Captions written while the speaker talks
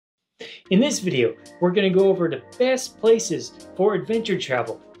In this video, we're going to go over the best places for adventure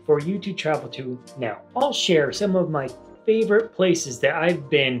travel for you to travel to now. I'll share some of my favorite places that I've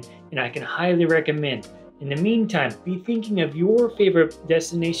been and I can highly recommend. In the meantime, be thinking of your favorite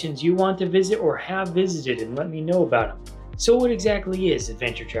destinations you want to visit or have visited and let me know about them. So what exactly is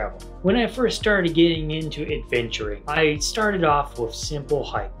adventure travel? When I first started getting into adventuring, I started off with simple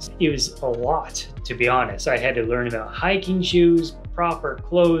hikes. It was a lot, to be honest. I had to learn about hiking shoes, proper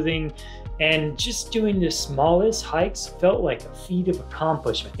clothing, and just doing the smallest hikes felt like a feat of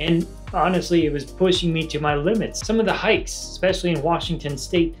accomplishment. And honestly, it was pushing me to my limits. Some of the hikes, especially in Washington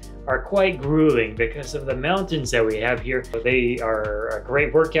State, are quite grueling because of the mountains that we have here. They are a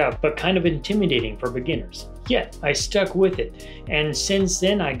great workout, but kind of intimidating for beginners. Yet, I stuck with it. And since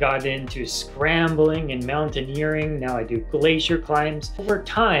then, I got into scrambling and mountaineering. Now I do glacier climbs. Over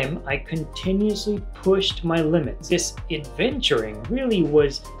time, I continuously pushed my limits. This adventuring really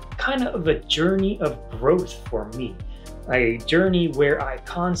was kind of a journey of growth for me. A journey where I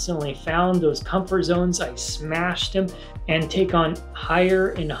constantly found those comfort zones, I smashed them, and take on higher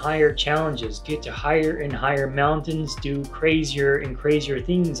and higher challenges, get to higher and higher mountains, do crazier and crazier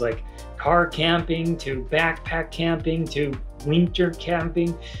things like car camping to backpack camping to winter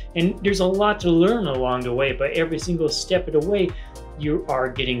camping. And there's a lot to learn along the way, but every single step of the way, you are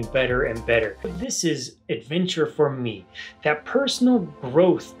getting better and better. This is adventure for me, that personal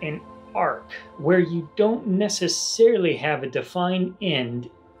growth and arc where you don't necessarily have a defined end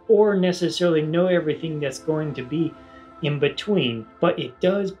or necessarily know everything that's going to be in between, but it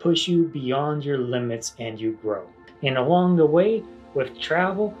does push you beyond your limits and you grow. And along the way with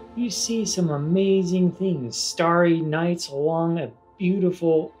travel, you see some amazing things, starry nights along a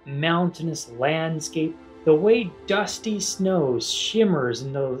beautiful mountainous landscape, the way dusty snow shimmers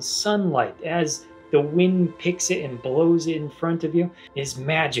in the sunlight as the wind picks it and blows it in front of you is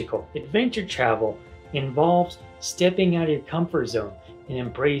magical. Adventure travel involves stepping out of your comfort zone and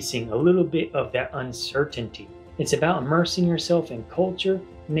embracing a little bit of that uncertainty. It's about immersing yourself in culture,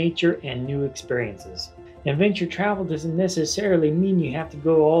 nature, and new experiences. Adventure travel doesn't necessarily mean you have to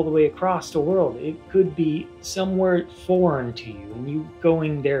go all the way across the world. It could be somewhere foreign to you and you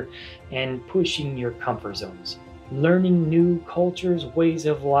going there and pushing your comfort zones, learning new cultures, ways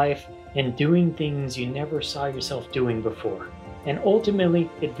of life, and doing things you never saw yourself doing before. And ultimately,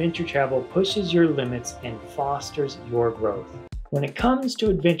 adventure travel pushes your limits and fosters your growth. When it comes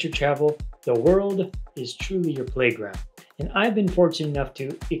to adventure travel, the world is truly your playground. And I've been fortunate enough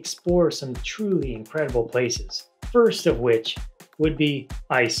to explore some truly incredible places. First of which would be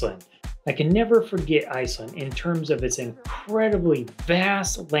Iceland. I can never forget Iceland in terms of its incredibly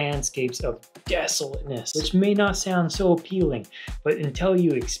vast landscapes of desolateness, which may not sound so appealing, but until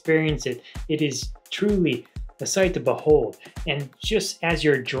you experience it, it is truly a sight to behold. And just as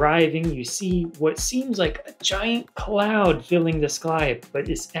you're driving, you see what seems like a giant cloud filling the sky, but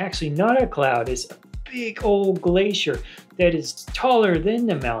it's actually not a cloud, it's a big old glacier that is taller than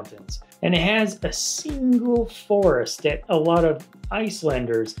the mountains. And it has a single forest that a lot of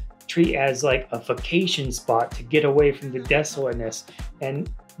Icelanders treat as like a vacation spot to get away from the desolateness, and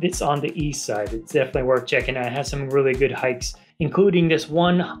it's on the east side. It's definitely worth checking out. It has some really good hikes, including this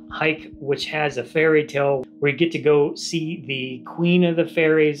one hike which has a fairy tale where you get to go see the queen of the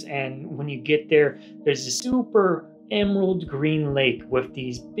fairies, and when you get there, there's a super emerald green lake with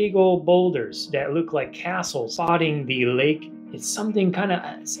these big old boulders that look like castles spotting the lake. It's something kind of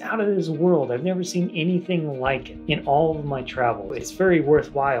out of this world. I've never seen anything like it in all of my travel. It's very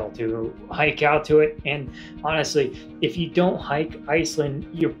worthwhile to hike out to it. And honestly, if you don't hike Iceland,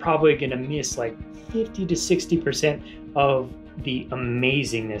 you're probably going to miss like 50 to 60% of the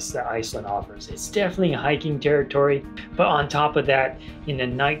amazingness that Iceland offers. It's definitely a hiking territory, but on top of that, in the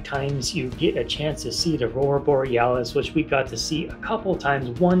night times, you get a chance to see the Aurora Borealis, which we got to see a couple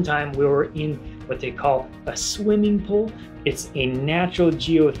times. One time we were in what they call a swimming pool. It's a natural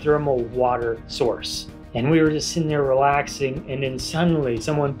geothermal water source. And we were just sitting there relaxing, and then suddenly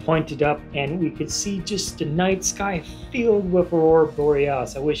someone pointed up and we could see just the night sky filled with Aurora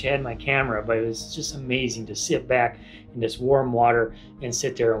Borealis. I wish I had my camera, but it was just amazing to sit back in this warm water and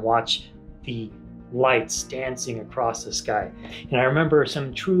sit there and watch the lights dancing across the sky. And I remember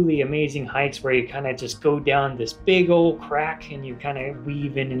some truly amazing hikes where you kind of just go down this big old crack and you kind of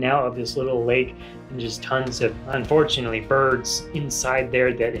weave in and out of this little lake, and just tons of, unfortunately, birds inside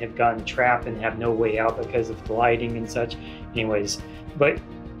there that have gotten trapped and have no way out because of the lighting and such. Anyways, but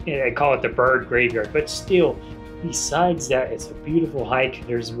I call it the bird graveyard, but still, besides that, it's a beautiful hike.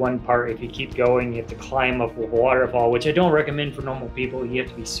 There's one part, if you keep going, you have to climb up a waterfall, which I don't recommend for normal people. You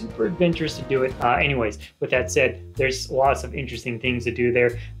have to be super adventurous to do it. Anyways, with that said, there's lots of interesting things to do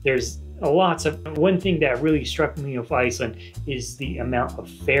there. There's One thing that really struck me of Iceland is the amount of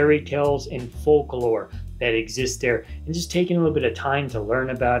fairy tales and folklore that exists there, and just taking a little bit of time to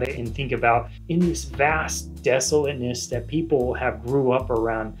learn about it and think about in this vast desolateness that people have grew up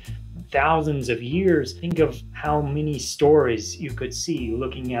around thousands of years. Think of how many stories you could see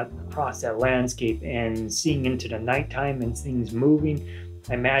looking at across that landscape and seeing into the nighttime and things moving.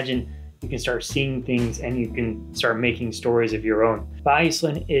 I imagine you can start seeing things and you can start making stories of your own. But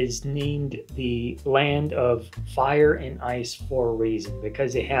Iceland is named the land of fire and ice for a reason,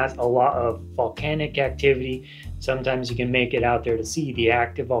 because it has a lot of volcanic activity. Sometimes you can make it out there to see the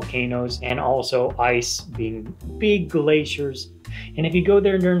active volcanoes, and also ice being big glaciers. And if you go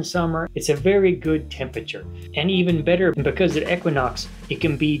there during summer, it's a very good temperature. And even better, because of the equinox, it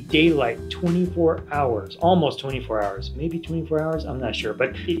can be daylight 24 hours, almost 24 hours, maybe 24 hours, I'm not sure.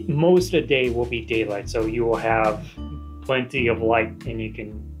 But most of the day will be daylight, so you will have plenty of light, and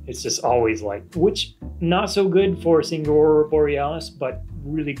it's just always light, which not so good for seeing aurora borealis, but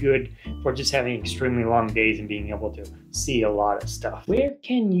really good for just having extremely long days and being able to see a lot of stuff. Where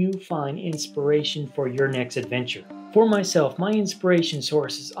can you find inspiration for your next adventure? For myself, my inspiration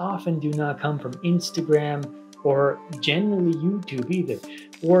sources often do not come from Instagram or generally YouTube either,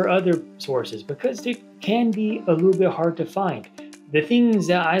 or other sources, because they can be a little bit hard to find. The things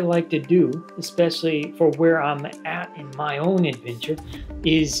that I like to do, especially for where I'm at in my own adventure,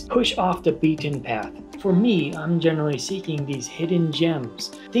 is push off the beaten path. For me, I'm generally seeking these hidden gems,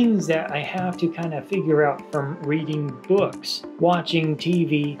 things that I have to kind of figure out from reading books, watching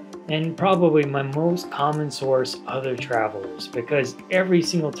TV, and probably my most common source, other travelers, because every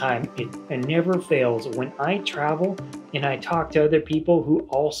single time it never fails. When I travel and I talk to other people who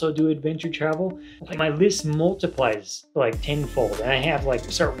also do adventure travel, my list multiplies like tenfold, and I have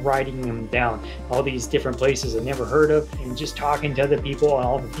start writing them down, all these different places I've never heard of, and just talking to other people and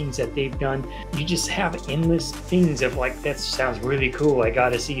all the things that they've done. You just have endless things of that sounds really cool, I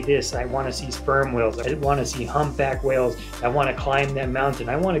gotta see this, I want to see sperm whales, I want to see humpback whales, I want to climb that mountain,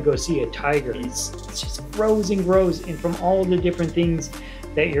 I want to go see a tiger. It's just grows and grows, and from all the different things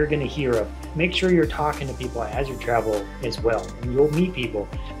that you're going to hear of. Make sure you're talking to people as you travel as well, and you'll meet people,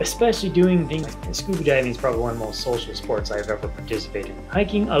 especially doing things like scuba diving is probably one of the most social sports I've ever participated in.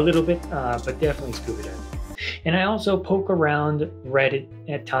 Hiking a little bit, but definitely scuba diving. And I also poke around Reddit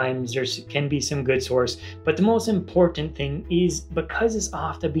at times. There can be some good source, but the most important thing is because it's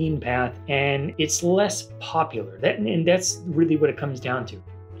off the beaten path and it's less popular, and that's really what it comes down to.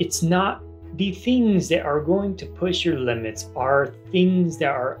 It's not the things that are going to push your limits are things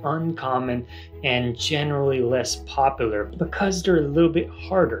that are uncommon and generally less popular because they're a little bit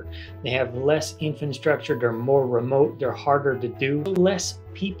harder. They have less infrastructure, they're more remote, they're harder to do. Less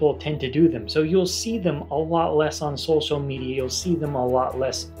people tend to do them. So you'll see them a lot less on social media, you'll see them a lot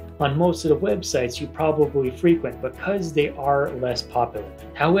less on most of the websites you probably frequent because they are less popular.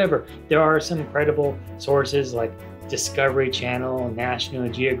 However, there are some credible sources like Discovery Channel, National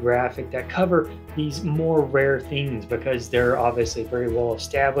Geographic that cover these more rare things because they're obviously very well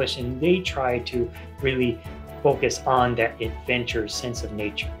established, and they try to really focus on that adventure sense of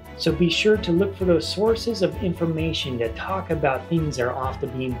nature. So be sure to look for those sources of information that talk about things that are off the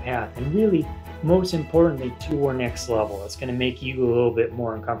beaten path, and really, most importantly, to your next level. It's going to make you a little bit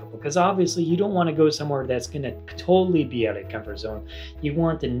more uncomfortable because obviously you don't want to go somewhere that's going to totally be out of your comfort zone. You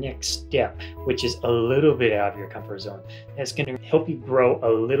want the next step, which is a little bit out of your comfort zone. That's going to help you grow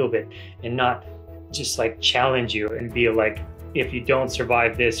a little bit and not just challenge you and be like, if you don't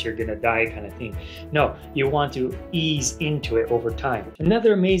survive this, you're gonna die kind of thing. No, you want to ease into it over time.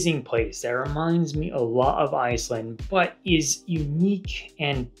 Another amazing place that reminds me a lot of Iceland, but is unique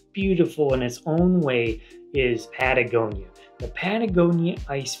and beautiful in its own way, is Patagonia. The Patagonia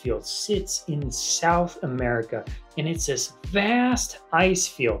ice field sits in South America, and it's this vast ice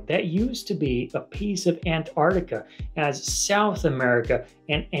field that used to be a piece of Antarctica as South America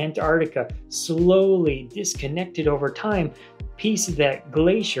and Antarctica slowly disconnected over time. Piece of that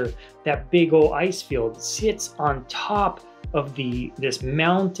glacier, that big old ice field, sits on top of this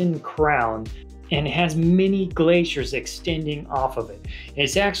mountain crown, and it has many glaciers extending off of it.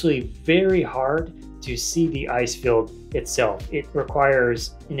 It's actually very hard to see the ice field itself. It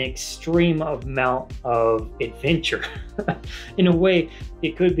requires an extreme amount of adventure. In a way,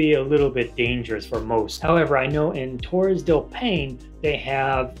 it could be a little bit dangerous for most. However, I know in Torres del Paine, they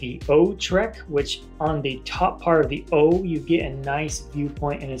have the O Trek, which on the top part of the O, you get a nice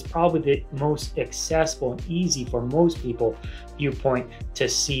viewpoint, and it's probably the most accessible and easy for most people viewpoint to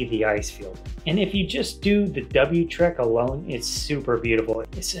see the ice field. And if you just do the W Trek alone, it's super beautiful.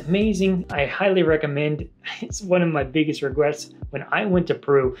 It's amazing. I highly recommend. It's one of my biggest regrets when I went to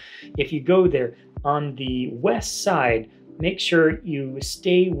Peru. If you go there on the west side, make sure you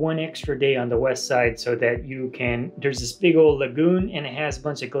stay one extra day on the west side so that you can, there's this big old lagoon and it has a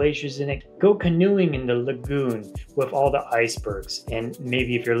bunch of glaciers in it. Go canoeing in the lagoon with all the icebergs, and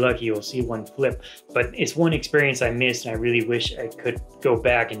maybe if you're lucky you'll see one flip. But it's one experience I missed and I really wish I could go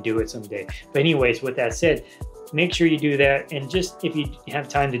back and do it someday. But anyways, with that said, make sure you do that. And just if you have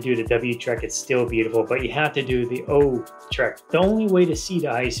time to do the W trek, it's still beautiful, but you have to do the O trek. The only way to see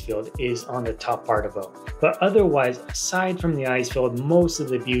the ice field is on the top part of O. But otherwise, aside from the ice field, most of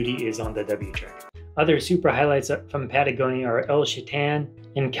the beauty is on the W trek. Other super highlights from Patagonia are El Chitan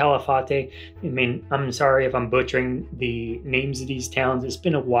and Calafate. I mean, I'm sorry if I'm butchering the names of these towns. It's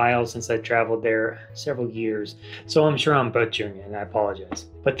been a while since I traveled there, several years. So I'm sure I'm butchering it and I apologize.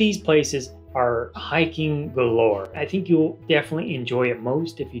 But these places are hiking galore. I think you'll definitely enjoy it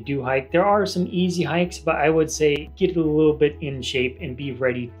most if you do hike. There are some easy hikes, but I would say get a little bit in shape and be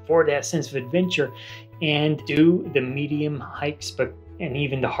ready for that sense of adventure and do the medium hikes, and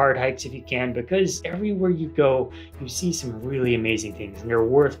even the hard hikes if you can, because everywhere you go, you see some really amazing things and they're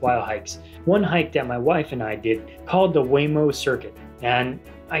worthwhile hikes. One hike that my wife and I did called the Waymo Circuit, and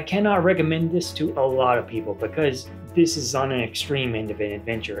I cannot recommend this to a lot of people because this is on an extreme end of an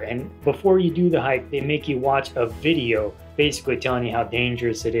adventure. And before you do the hike, they make you watch a video basically telling you how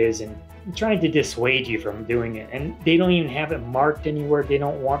dangerous it is and trying to dissuade you from doing it. And they don't even have it marked anywhere. They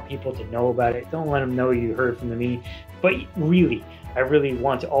don't want people to know about it. Don't let them know you heard from me. But really, I really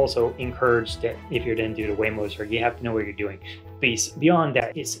want to also encourage that if you're going to do the Waymo Circuit, you have to know what you're doing. Beyond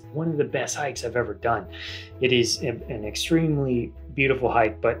that, it's one of the best hikes I've ever done. It is an extremely beautiful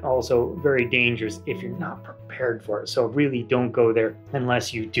hike, but also very dangerous if you're not prepared for it. So really don't go there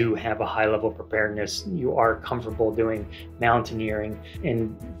unless you do have a high level preparedness. You are comfortable doing mountaineering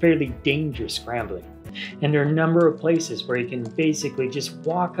and fairly dangerous scrambling. And there are a number of places where you can basically just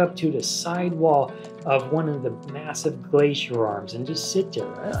walk up to the sidewall of one of the massive glacier arms and just sit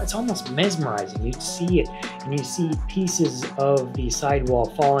there. It's almost mesmerizing. You see it and you see pieces of the sidewall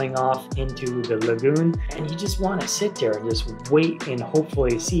falling off into the lagoon, and you just want to sit there and just wait and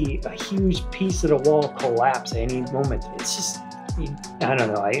hopefully see a huge piece of the wall collapse at any moment. It's just, I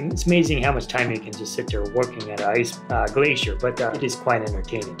don't know, it's amazing how much time you can just sit there working at an ice glacier, but it is quite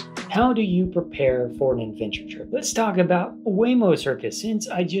entertaining. How do you prepare for an adventure trip? Let's talk about Waymo Circuit, since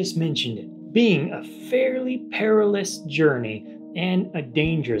I just mentioned it, being a fairly perilous journey and a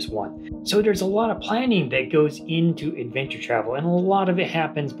dangerous one. So there's a lot of planning that goes into adventure travel, and a lot of it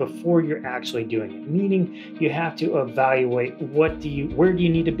happens before you're actually doing it, meaning you have to evaluate where do you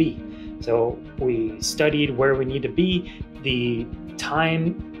need to be. So we studied where we need to be, the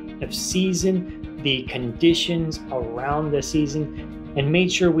time of season, the conditions around the season, and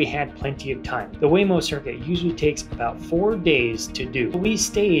made sure we had plenty of time. The Waymo Circuit usually takes about 4 days to do. We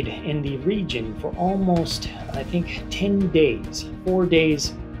stayed in the region for almost, I think, 10 days. 4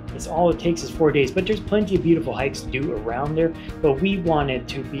 days, it's all it takes is 4 days, but there's plenty of beautiful hikes to do around there. But we wanted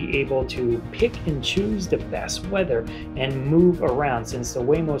to be able to pick and choose the best weather and move around, since the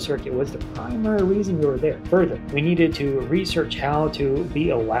Waymo Circuit was the primary reason we were there. Further, we needed to research how to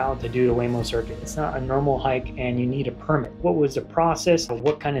be allowed to do the Waymo Circuit. It's not a normal hike and you need a permit. What was the process?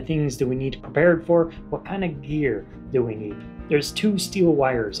 What kind of things do we need to prepare for? What kind of gear do we need? There's 2 steel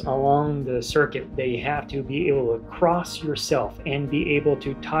wires along the circuit that you have to be able to cross yourself and be able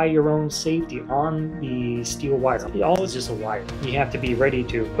to tie your own safety on the steel wire. All is just a wire. You have to be ready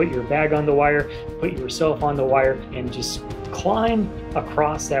to put your bag on the wire, put yourself on the wire, and just climb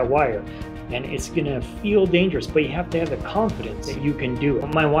across that wire. And it's gonna feel dangerous, but you have to have the confidence that you can do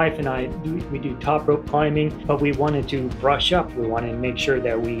it. My wife and I, we do top rope climbing, but we wanted to brush up. We wanted to make sure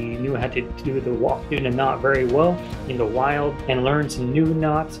that we knew how to do the knot very well in the wild and learn some new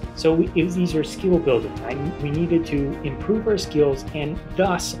knots. So these are skill building. We needed to improve our skills and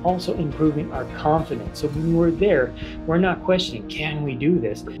thus also improving our confidence. So when we're there, we're not questioning, can we do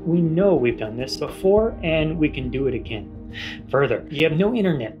this? We know we've done this before and we can do it again. Further, you have no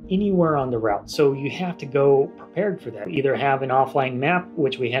internet anywhere on the route, so you have to go prepared for that. Either have an offline map,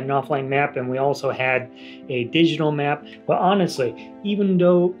 which we had an offline map, and we also had a digital map. But honestly, even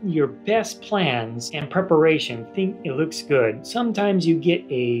though your best plans and preparation think it looks good, sometimes you get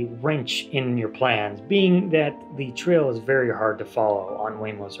a wrench in your plans, being that the trail is very hard to follow on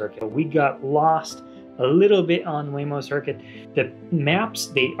Waymo Circuit. We got lost a little bit on Waymo Circuit. The maps,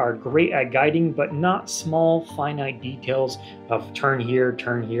 they are great at guiding, but not small finite details of turn here,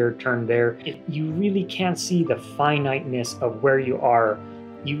 turn there. You really can't see the finiteness of where you are.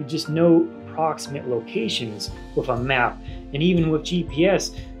 You just know approximate locations with a map. And even with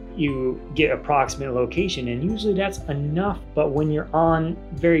GPS, you get approximate location, and usually that's enough. But when you're on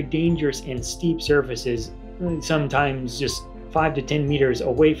very dangerous and steep surfaces, sometimes just 5 to 10 meters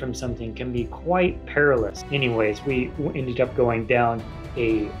away from something can be quite perilous. Anyways, we ended up going down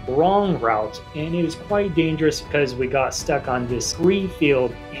a wrong route, and it was quite dangerous because we got stuck on this scree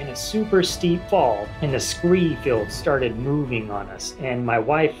field in a super steep fall, and the scree field started moving on us, and my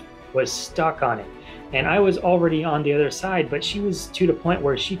wife was stuck on it. And I was already on the other side, but she was to the point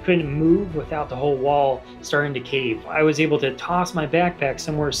where she couldn't move without the whole wall starting to cave. I was able to toss my backpack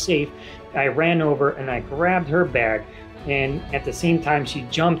somewhere safe. I ran over and I grabbed her bag, and at the same time she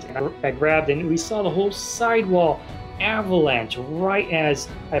jumped and I grabbed, and we saw the whole sidewall avalanche right as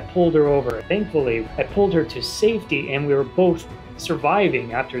I pulled her over. Thankfully, I pulled her to safety and we were both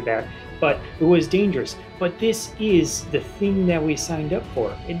surviving after that, but it was dangerous. But this is the thing that we signed up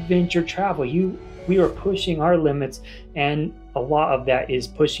for, adventure travel. We are pushing our limits, and a lot of that is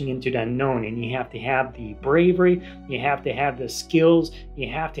pushing into the unknown, and you have to have the bravery, you have to have the skills, you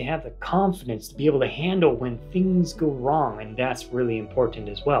have to have the confidence to be able to handle when things go wrong, and that's really important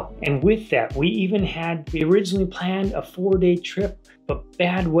as well. And with that, we originally planned a 4-day trip, but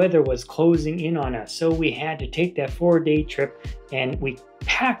bad weather was closing in on us, so we had to take that 4-day trip and we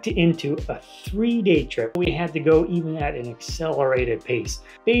packed it into a 3-day trip. We had to go even at an accelerated pace,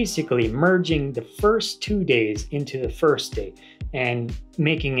 basically merging the first 2 days into the first day and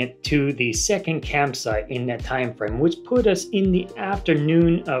making it to the second campsite in that time frame, which put us in the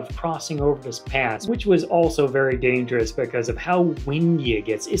afternoon of crossing over this pass, which was also very dangerous because of how windy it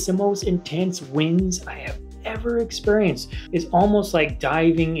gets. It's the most intense winds I have ever experienced. It's almost like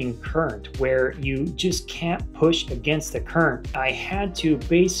diving in current where you just can't push against the current. I had to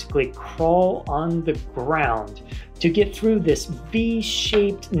basically crawl on the ground to get through this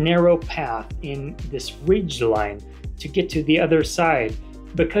V-shaped narrow path in this ridge line to get to the other side.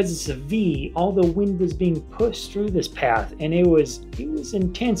 Because it's a V, all the wind was being pushed through this path, and it was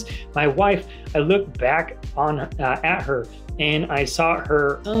intense. My wife, I looked back at her, and I saw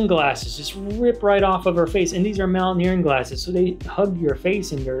her sunglasses just rip right off of her face. And these are mountaineering glasses, so they hug your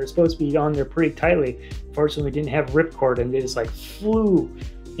face, and they're supposed to be on there pretty tightly. Fortunately, we didn't have ripcord, and they just like flew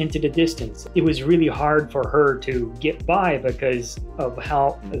into the distance. It was really hard for her to get by because of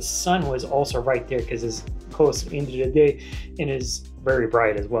how the sun was also right there, because it's close to the end of the day and is very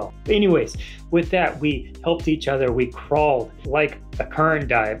bright as well. But anyways, with that, we helped each other. We crawled like a current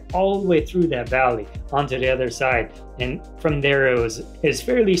dive all the way through that valley onto the other side, and from there it was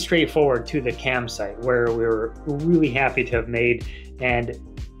fairly straightforward to the campsite, where we were really happy to have made. And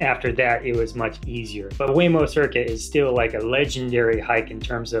after that, it was much easier. But Waymo Circuit is still like a legendary hike in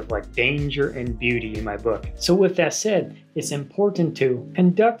terms of like danger and beauty in my book. So with that said, it's important to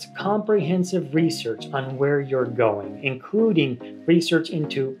conduct comprehensive research on where you're going, including research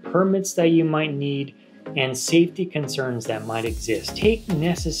into permits that you might need and safety concerns that might exist. Take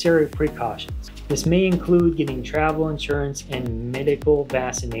necessary precautions. This may include getting travel insurance and medical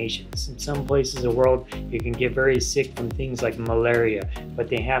vaccinations. In some places of the world, you can get very sick from things like malaria, but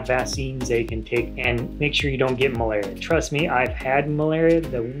they have vaccines that you can take, and make sure you don't get malaria. Trust me, I've had malaria,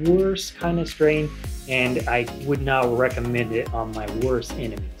 the worst kind of strain, and I would not recommend it on my worst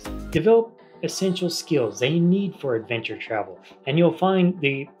enemies. Develop essential skills that you need for adventure travel, and you'll find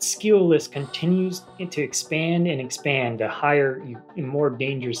the skill list continues to expand and expand the higher and more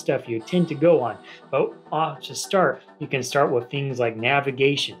dangerous stuff you tend to go on. But off to start, you can start with things like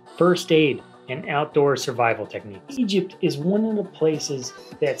navigation, first aid, and outdoor survival techniques. Egypt is one of the places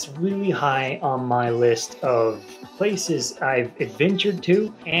that's really high on my list of places I've adventured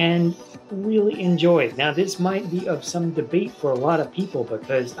to and really enjoyed. Now, this might be of some debate for a lot of people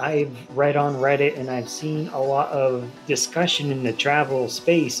because I've read on Reddit and I've seen a lot of discussion in the travel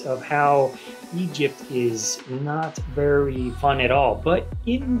space of how Egypt is not very fun at all. But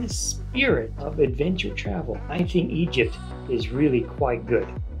in the spirit of adventure travel, I think Egypt is really quite good.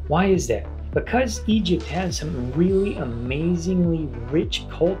 Why is that? Because Egypt has some really amazingly rich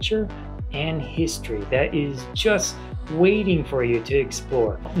culture and history that is just waiting for you to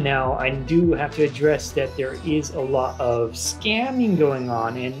explore. Now, I do have to address that there is a lot of scamming going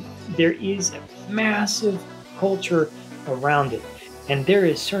on, and there is a massive culture around it. And there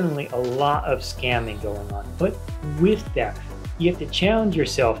is certainly a lot of scamming going on. But with that, you have to challenge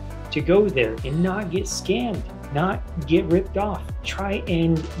yourself to go there and not get scammed, not get ripped off. Try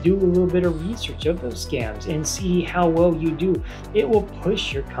and do a little bit of research of those scams and see how well you do. It will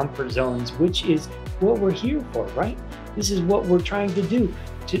push your comfort zones, which is what we're here for, right? This is what we're trying to do,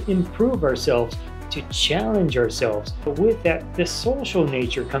 to improve ourselves to challenge ourselves. But with that, the social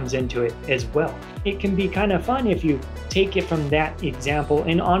nature comes into it as well. It can be kind of fun if you take it from that example.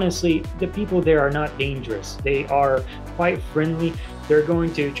 And honestly, the people there are not dangerous. They are quite friendly. They're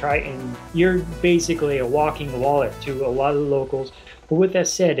going to try, and you're basically a walking wallet to a lot of locals. But with that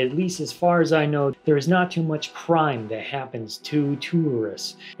said, at least as far as I know, there is not too much crime that happens to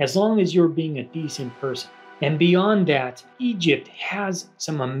tourists, as long as you're being a decent person. And beyond that, Egypt has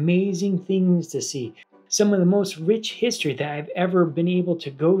some amazing things to see. Some of the most rich history that I've ever been able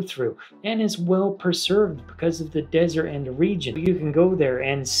to go through, and is well preserved because of the desert and the region. You can go there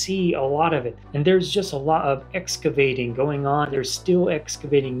and see a lot of it. And there's just a lot of excavating going on. They're still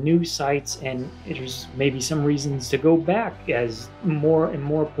excavating new sites, and there's maybe some reasons to go back as more and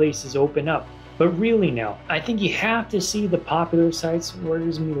more places open up. But really now, I think you have to see the popular sites where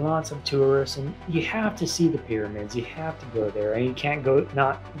there's going to be lots of tourists, and you have to see the pyramids. You have to go there, and you can't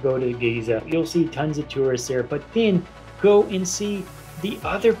not go to Giza. You'll see tons of tourists there, but then go and see the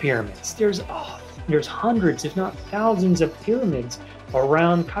other pyramids. There's hundreds, if not thousands of pyramids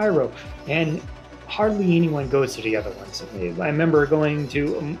around Cairo, and hardly anyone goes to the other ones. I remember going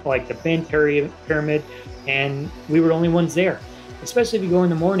to like the Bent Pyramid, and we were the only ones there, especially if you go in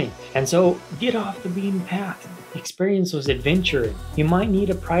the morning. And so get off the beaten path, experience those adventure. You might need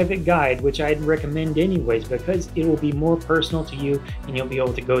a private guide, which I'd recommend anyways, because it will be more personal to you and you'll be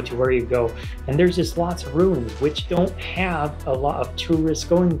able to go to where you go. And there's just lots of ruins which don't have a lot of tourists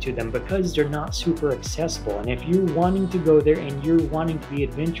going to them because they're not super accessible. And if you're wanting to go there and you're wanting to be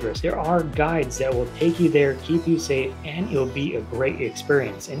adventurous, there are guides that will take you there, keep you safe, and it'll be a great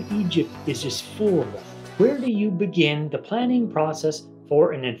experience. And Egypt is just full of them. Where do you begin the planning process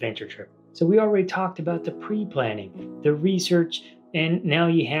for an adventure trip? So we already talked about the pre-planning, the research, and now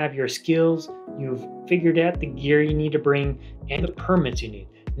you have your skills, you've figured out the gear you need to bring, and the permits you need.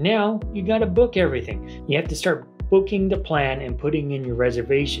 Now you got to book everything. You have to start booking the plan and putting in your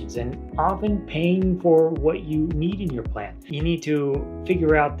reservations, and often paying for what you need in your plan. You need to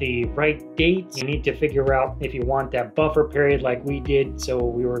figure out the right dates. You need to figure out if you want that buffer period like we did. So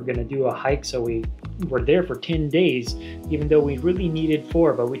we were going to do a hike, so we were there for 10 days, even though we really needed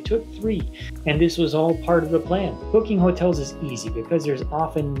 4, but we took 3. And this was all part of the plan. Booking hotels is easy because there's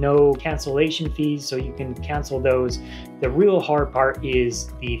often no cancellation fees, so you can cancel those. The real hard part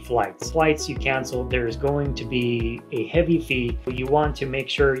is the flights. The flights you cancel, there's going to be a heavy fee, but you want to make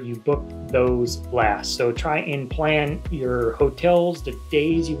sure you book those last. So try and plan your hotels, the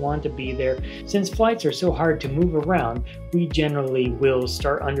days you want to be there. Since flights are so hard to move around, we generally will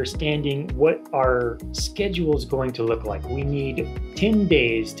start understanding what our schedule is going to look like. We need 10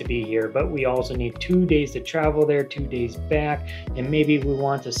 days to be here, but we also need 2 days to travel there, 2 days back, and maybe we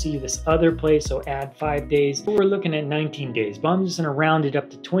want to see this other place, so add 5 days. But we're looking at 19 days, but I'm just going to round it up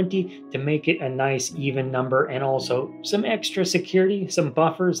to 20 to make it a nice even number, and also some extra security, some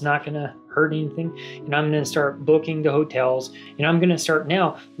buffers, not going to hurt anything. And I'm going to start booking the hotels, and I'm going to start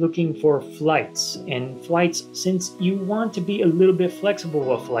now looking for flights. And flights, since you want to be a little bit flexible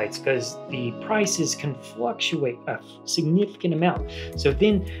with flights because the prices can fluctuate a significant amount. So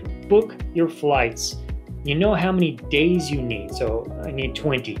then book your flights. You know how many days you need, so I need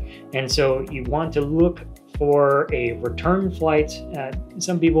 20. And so you want to look for a return flight.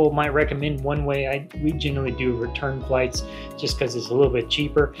 Some people might recommend one way. We generally do return flights just because it's a little bit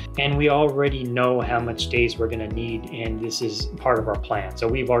cheaper, and we already know how much days we're going to need, and this is part of our plan. So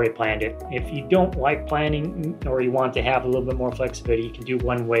we've already planned it. If you don't like planning or you want to have a little bit more flexibility, you can do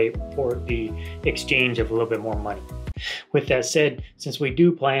one way for the exchange of a little bit more money. With that said, since we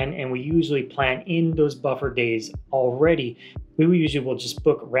do plan, and we usually plan in those buffer days already, we usually will just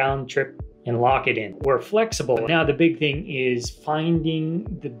book round trip and lock it in. We're flexible. Now the big thing is finding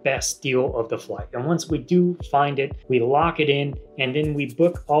the best deal of the flight. And once we do find it, we lock it in, and then we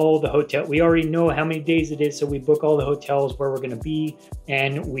book all the hotel. We already know how many days it is, so we book all the hotels where we're gonna be,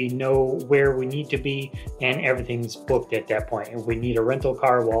 and we know where we need to be, and everything's booked at that point. If we need a rental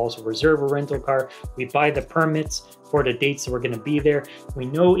car, we'll also reserve a rental car. We buy the permits for the dates that we're gonna be there. We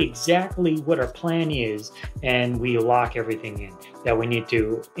know exactly what our plan is, and we lock everything in that we need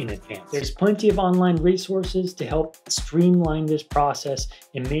to in advance. There's plenty of online resources to help streamline this process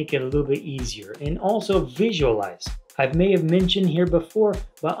and make it a little bit easier, and also visualize. I may have mentioned here before,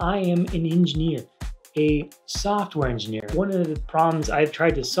 but I am an engineer, a software engineer. One of the problems I've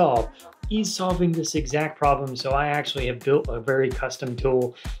tried to solve is solving this exact problem. So I actually have built a very custom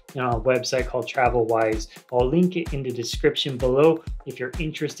tool on a website called TravelWise. I'll link it in the description below. If you're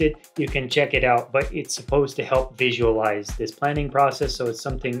interested, you can check it out, but it's supposed to help visualize this planning process. So it's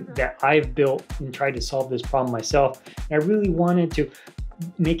something that I've built and tried to solve this problem myself. And I really wanted to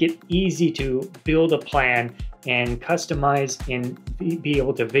make it easy to build a plan and customize and be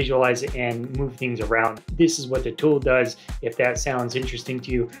able to visualize it and move things around. This is what the tool does. If that sounds interesting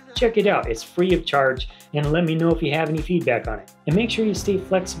to you, check it out. It's free of charge, and let me know if you have any feedback on it. And make sure you stay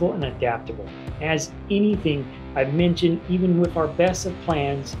flexible and adaptable. As anything I've mentioned, even with our best of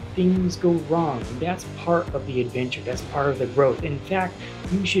plans, things go wrong. And that's part of the adventure. That's part of the growth. In fact,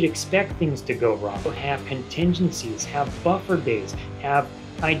 you should expect things to go wrong. Have contingencies, have buffer days, have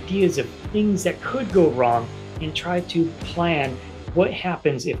ideas of things that could go wrong, and try to plan what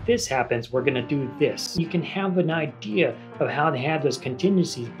happens if this happens, we're going to do this. You can have an idea of how to have those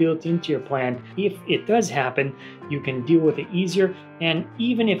contingencies built into your plan. If it does happen, you can deal with it easier. And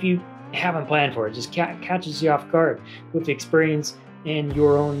even if you haven't planned for it, just catches you off guard. With experience and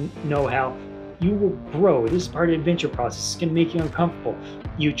your own know-how, you will grow. This is part of the adventure process. It's going to make you uncomfortable.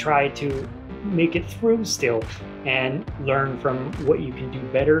 You try to make it through still and learn from what you can do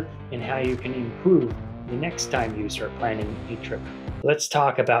better and how you can improve the next time you start planning a trip. Let's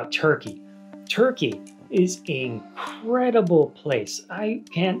talk about Turkey. Turkey is an incredible place. I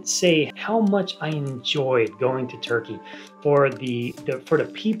can't say how much I enjoyed going to Turkey for the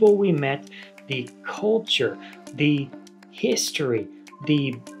people we met, the culture, the history,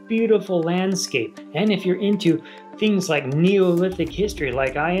 the beautiful landscape. And if you're into things like Neolithic history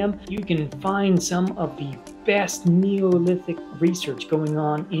like I am, you can find some of the best Neolithic research going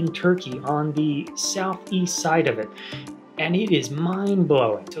on in Turkey on the southeast side of it. And it is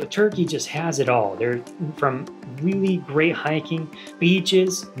mind-blowing. So Turkey just has it all. They're from really great hiking,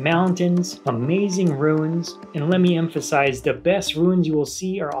 beaches, mountains, amazing ruins. And let me emphasize, the best ruins you will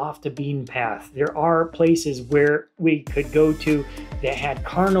see are off the beaten path. There are places where we could go to that had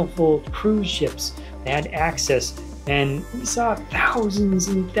Carnival cruise ships that had access, and we saw thousands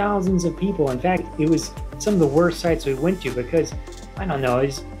and thousands of people. In fact, it was some of the worst sites we went to because, I don't know,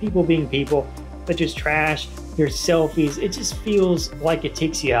 it's people being people, but just trash. There's selfies. It just feels like it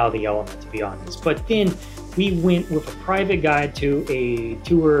takes you out of the element, to be honest. But then we went with a private guide to a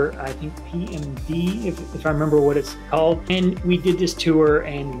tour, I think PMD, if I remember what it's called. And we did this tour,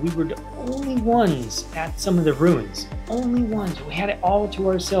 and we were the only ones at some of the ruins. Only ones. We had it all to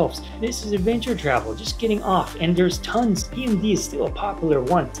ourselves. This is adventure travel, just getting off. And there's tons. PMD is still a popular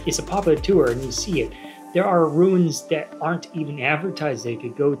one. It's a popular tour, and you see it. There are ruins that aren't even advertised they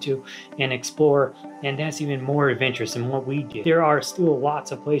could go to and explore, and that's even more adventurous than what we did. There are still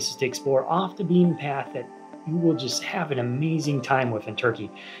lots of places to explore off the beaten path that you will just have an amazing time with in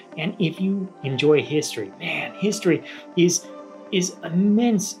Turkey. And if you enjoy history, man, history is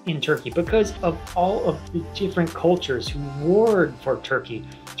immense in Turkey because of all of the different cultures who warred for Turkey.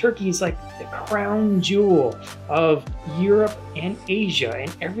 Turkey is like the crown jewel of Europe and Asia,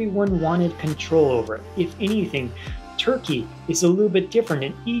 and everyone wanted control over it. If anything, Turkey is a little bit different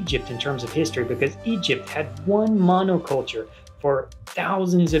than Egypt in terms of history because Egypt had one monoculture for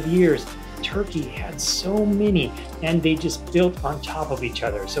thousands of years. Turkey had so many, and they just built on top of each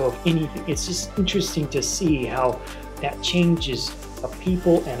other. So if anything, it's just interesting to see how that changes a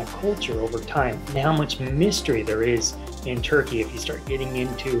people and a culture over time, and how much mystery there is in Turkey if you start getting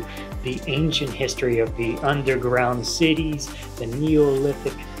into the ancient history of the underground cities, the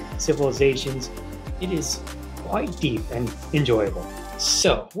Neolithic civilizations. It is quite deep and enjoyable.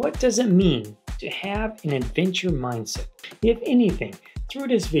 So, what does it mean to have an adventure mindset? If anything, through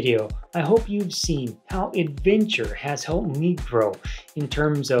this video, I hope you've seen how adventure has helped me grow in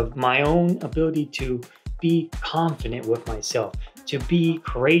terms of my own ability to be confident with myself, to be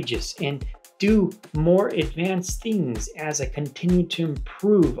courageous, and do more advanced things as I continue to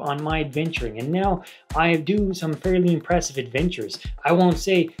improve on my adventuring. And now I do some fairly impressive adventures. I won't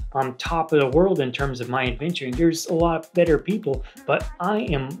say I'm top of the world in terms of my adventuring. There's a lot better people, but I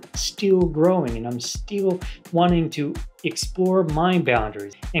am still growing, and I'm still wanting to explore my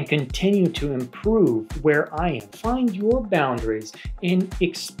boundaries and continue to improve where I am. Find your boundaries and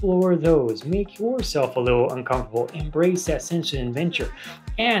explore those. Make yourself a little uncomfortable. Embrace that sense of adventure.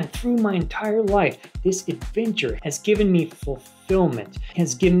 And through my entire life, this adventure has given me fulfillment,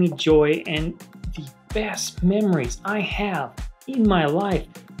 has given me joy, and the best memories I have in my life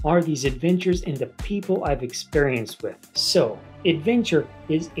are these adventures and the people I've experienced with. So, adventure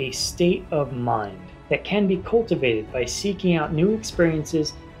is a state of mind that can be cultivated by seeking out new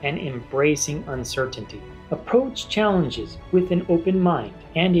experiences and embracing uncertainty. Approach challenges with an open mind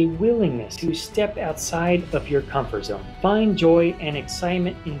and a willingness to step outside of your comfort zone. Find joy and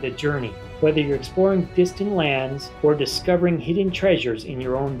excitement in the journey, whether you're exploring distant lands or discovering hidden treasures in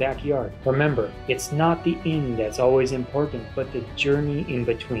your own backyard. Remember, it's not the end that's always important, but the journey in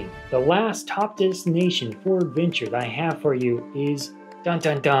between. The last top destination for adventure that I have for you is Dun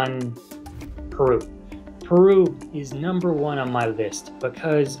dun dun. Peru. Peru is number one on my list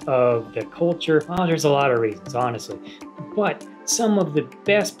because of the culture. Well, there's a lot of reasons, honestly. But some of the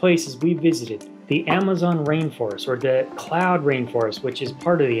best places we visited, the Amazon rainforest or the cloud rainforest, which is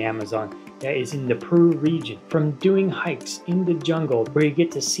part of the Amazon, that is in the Peru region. From doing hikes in the jungle where you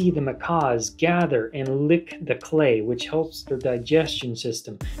get to see the macaws gather and lick the clay, which helps their digestion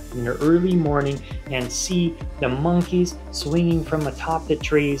system in the early morning, and see the monkeys swinging from atop the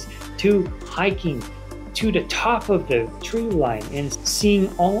trees, to hiking to the top of the tree line and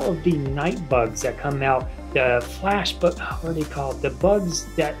seeing all of the night bugs that come out, the flash bug, what are they called? The bugs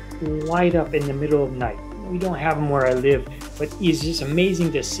that light up in the middle of night. We don't have them where I live, but it's just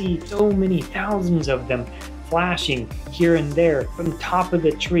amazing to see so many thousands of them flashing here and there from top of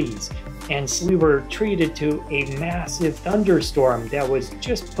the trees. And so we were treated to a massive thunderstorm that was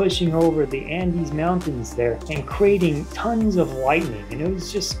just pushing over the Andes Mountains there and creating tons of lightning. And it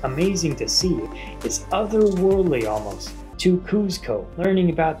was just amazing to see. It's otherworldly almost. To Cuzco. Learning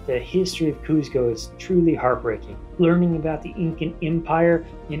about the history of Cuzco is truly heartbreaking. Learning about the Incan Empire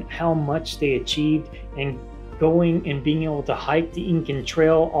and how much they achieved, and going and being able to hike the Incan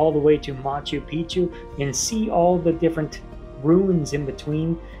Trail all the way to Machu Picchu and see all the different ruins in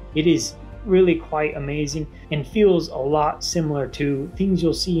between. It is really quite amazing and feels a lot similar to things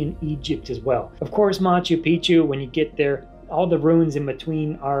you'll see in Egypt as well. Of course, Machu Picchu, when you get there, all the ruins in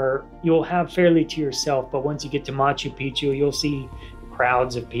between you'll have fairly to yourself, but once you get to Machu Picchu, you'll see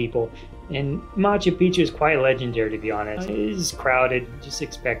crowds of people. And Machu Picchu is quite legendary, to be honest. It is crowded, just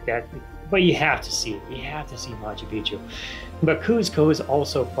expect that. But you have to see it. You have to see Machu Picchu. But Cuzco is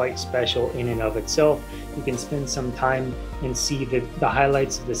also quite special in and of itself. You can spend some time and see the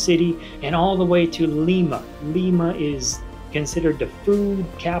highlights of the city, and all the way to Lima. Lima is considered the food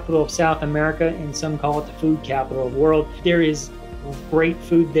capital of South America, and some call it the food capital of the world. There is great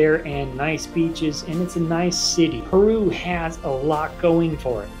food there and nice beaches, and it's a nice city. Peru has a lot going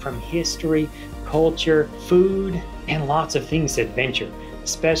for it, from history, culture, food, and lots of things to adventure,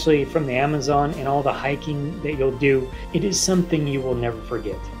 especially from the Amazon and all the hiking that you'll do. It is something you will never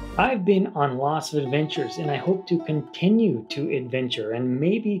forget. I've been on lots of adventures, and I hope to continue to adventure, and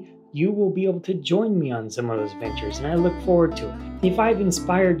maybe you will be able to join me on some of those adventures, and I look forward to it. If I've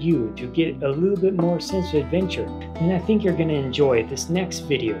inspired you to get a little bit more sense of adventure, then I think you're going to enjoy this next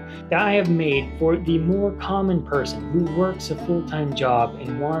video that I have made for the more common person who works a full-time job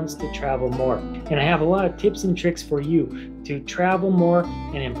and wants to travel more. And I have a lot of tips and tricks for you to travel more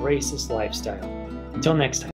and embrace this lifestyle. Until next time.